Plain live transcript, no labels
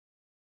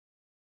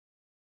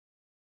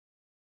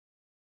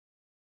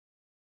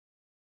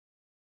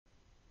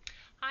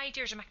Hi,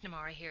 Deirdre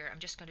McNamara here. I'm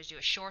just going to do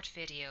a short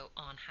video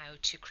on how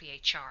to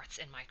create charts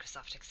in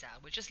Microsoft Excel.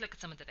 We'll just look at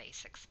some of the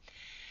basics.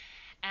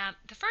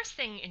 The first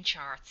thing in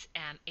charts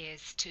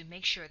is to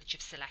make sure that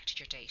you've selected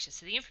your data.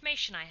 So the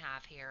information I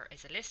have here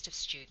is a list of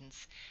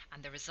students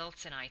and the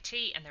results in IT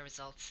and the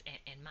results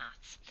in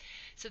maths.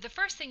 So the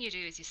first thing you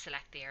do is you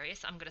select the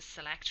areas. I'm going to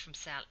select from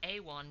cell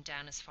A1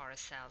 down as far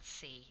as cell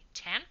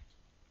C10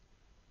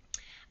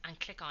 and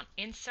click on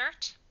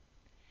Insert,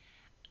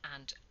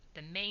 and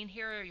the main,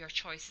 here are your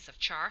choices of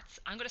charts.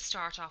 I'm going to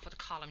start off with a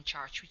column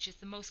chart, which is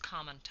the most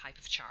common type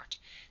of chart.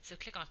 So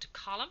click onto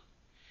column,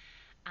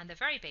 and the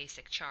very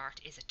basic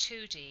chart is a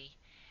 2D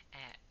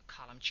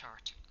column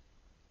chart.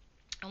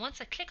 And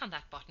once I click on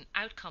that button,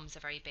 out comes a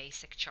very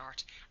basic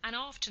chart, and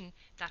often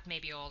that may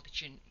be all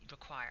that you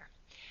require.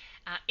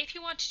 If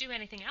you want to do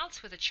anything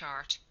else with a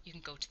chart, you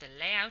can go to the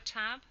Layout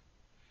tab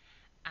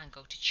and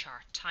go to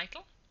Chart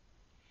Title,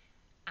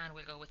 and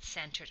we'll go with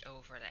Centered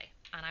Overlay.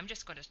 And I'm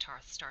just going to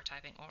start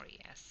typing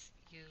RESULTS,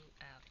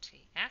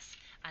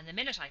 and the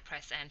minute I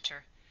press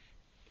enter,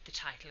 the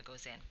title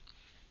goes in.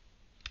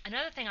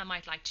 Another thing I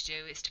might like to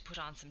do is to put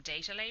on some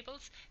data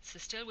labels. So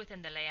still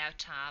within the Layout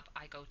tab,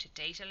 I go to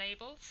Data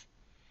Labels,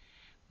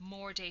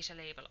 More Data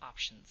Label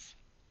Options.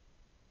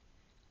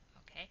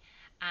 Okay,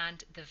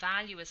 and the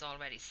value is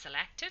already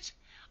selected.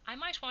 I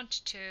might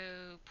want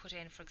to put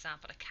in, for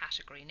example, a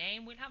category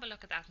name. We'll have a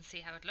look at that and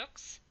see how it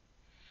looks.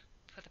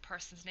 Put the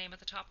person's name at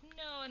the top.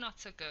 No, not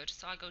so good.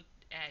 So I'll go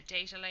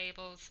data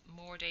labels,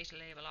 more data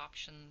label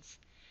options,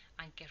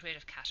 and get rid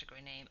of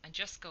category name and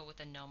just go with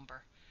the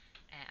number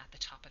at the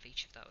top of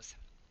each of those.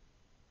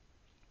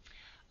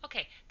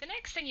 Okay, the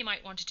next thing you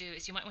might want to do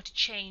is you might want to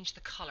change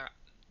the color.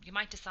 You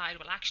might decide,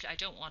 well, actually I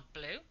don't want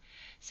blue.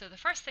 So the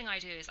first thing I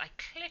do is I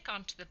click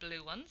onto the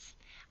blue ones,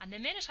 and the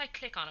minute I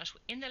click on it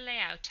in the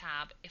Layout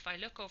tab, if I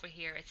look over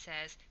here, it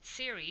says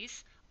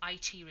Series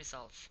IT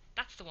Results.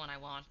 That's the one I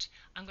want.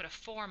 I'm going to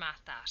format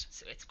that.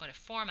 So it's going to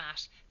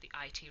format the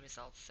IT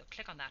results. So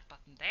click on that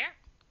button there.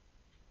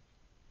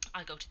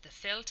 I'll go to the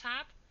Fill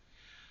tab.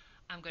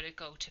 I'm going to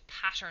go to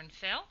Pattern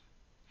Fill.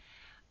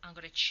 I'm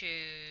going to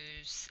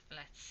choose,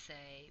 let's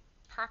say,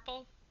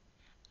 purple,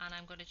 and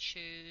I'm going to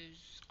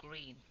choose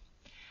green.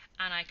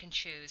 And I can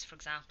choose, for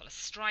example, a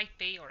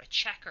stripy or a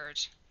checkered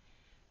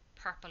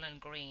purple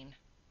and green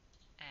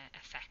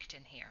effect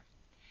in here.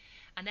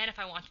 And then if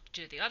I want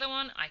to do the other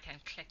one, I can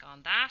click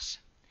on that.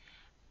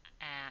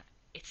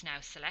 It's now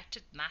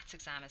selected. Maths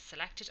exam is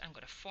selected. I'm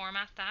going to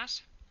format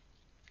that.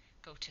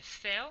 Go to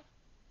Fill.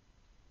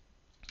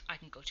 I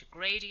can go to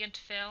Gradient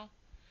Fill.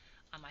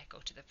 I might go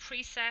to the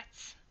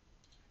presets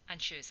and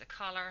choose a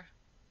color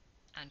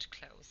and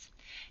close.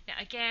 Now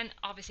again,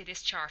 obviously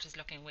this chart is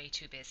looking way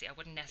too busy. I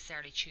wouldn't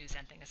necessarily choose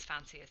anything as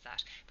fancy as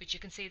that, but you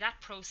can see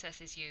that process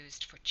is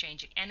used for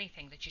changing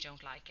anything that you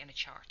don't like in a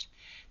chart.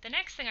 The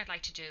next thing I'd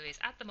like to do is,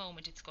 at the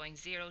moment it's going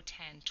 0,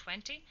 10,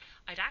 20.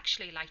 I'd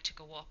actually like to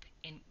go up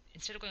in,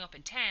 instead of going up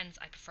in 10s,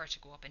 I prefer to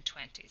go up in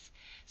 20s.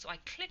 So I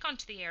click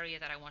onto the area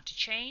that I want to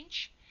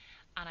change,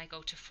 and I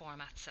go to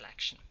Format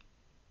Selection.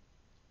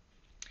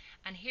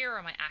 And here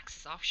are my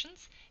axis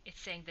options.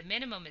 It's saying the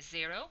minimum is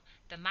 0,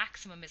 the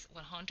maximum is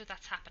 100.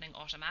 That's happening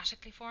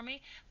automatically for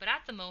me, but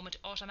at the moment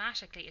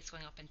automatically it's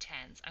going up in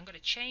 10s. I'm going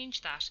to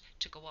change that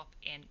to go up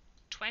in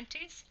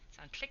 20s.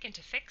 So I'll click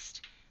into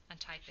Fixed and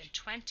type in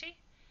 20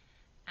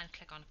 and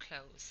click on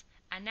Close.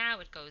 And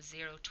now it goes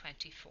 0,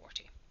 20,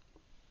 40.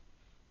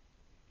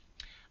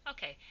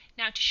 Okay,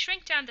 now to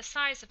shrink down the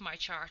size of my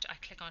chart, I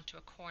click onto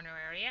a corner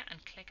area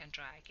and click and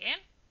drag in.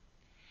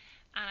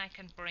 And I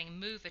can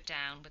move it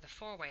down with a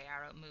four-way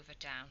arrow, move it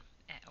down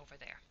over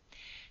there.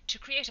 To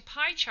create a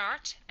pie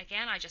chart,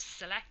 again, I just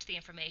select the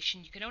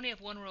information. You can only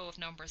have one row of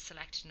numbers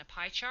selected in a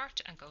pie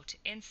chart, and go to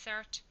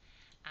Insert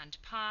and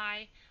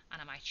Pie, and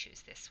I might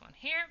choose this one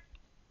here.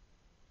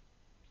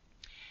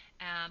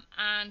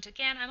 And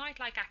again, I might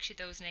like actually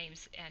those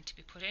names to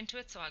be put into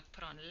it, so I'll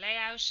put on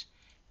Layout,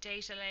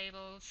 Data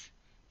Labels,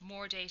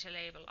 More Data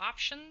Label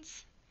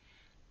Options,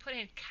 put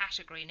in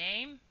category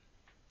name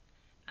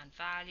and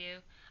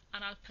value,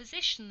 and I'll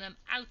position them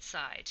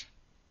outside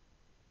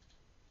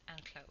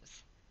and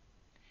close.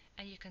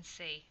 And you can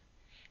see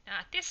now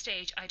at this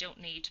stage I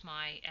don't need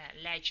my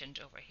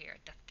legend over here.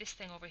 This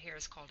thing over here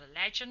is called a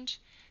legend,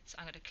 so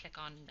I'm going to click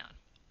on None.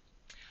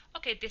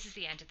 Okay, this is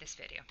the end of this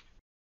video.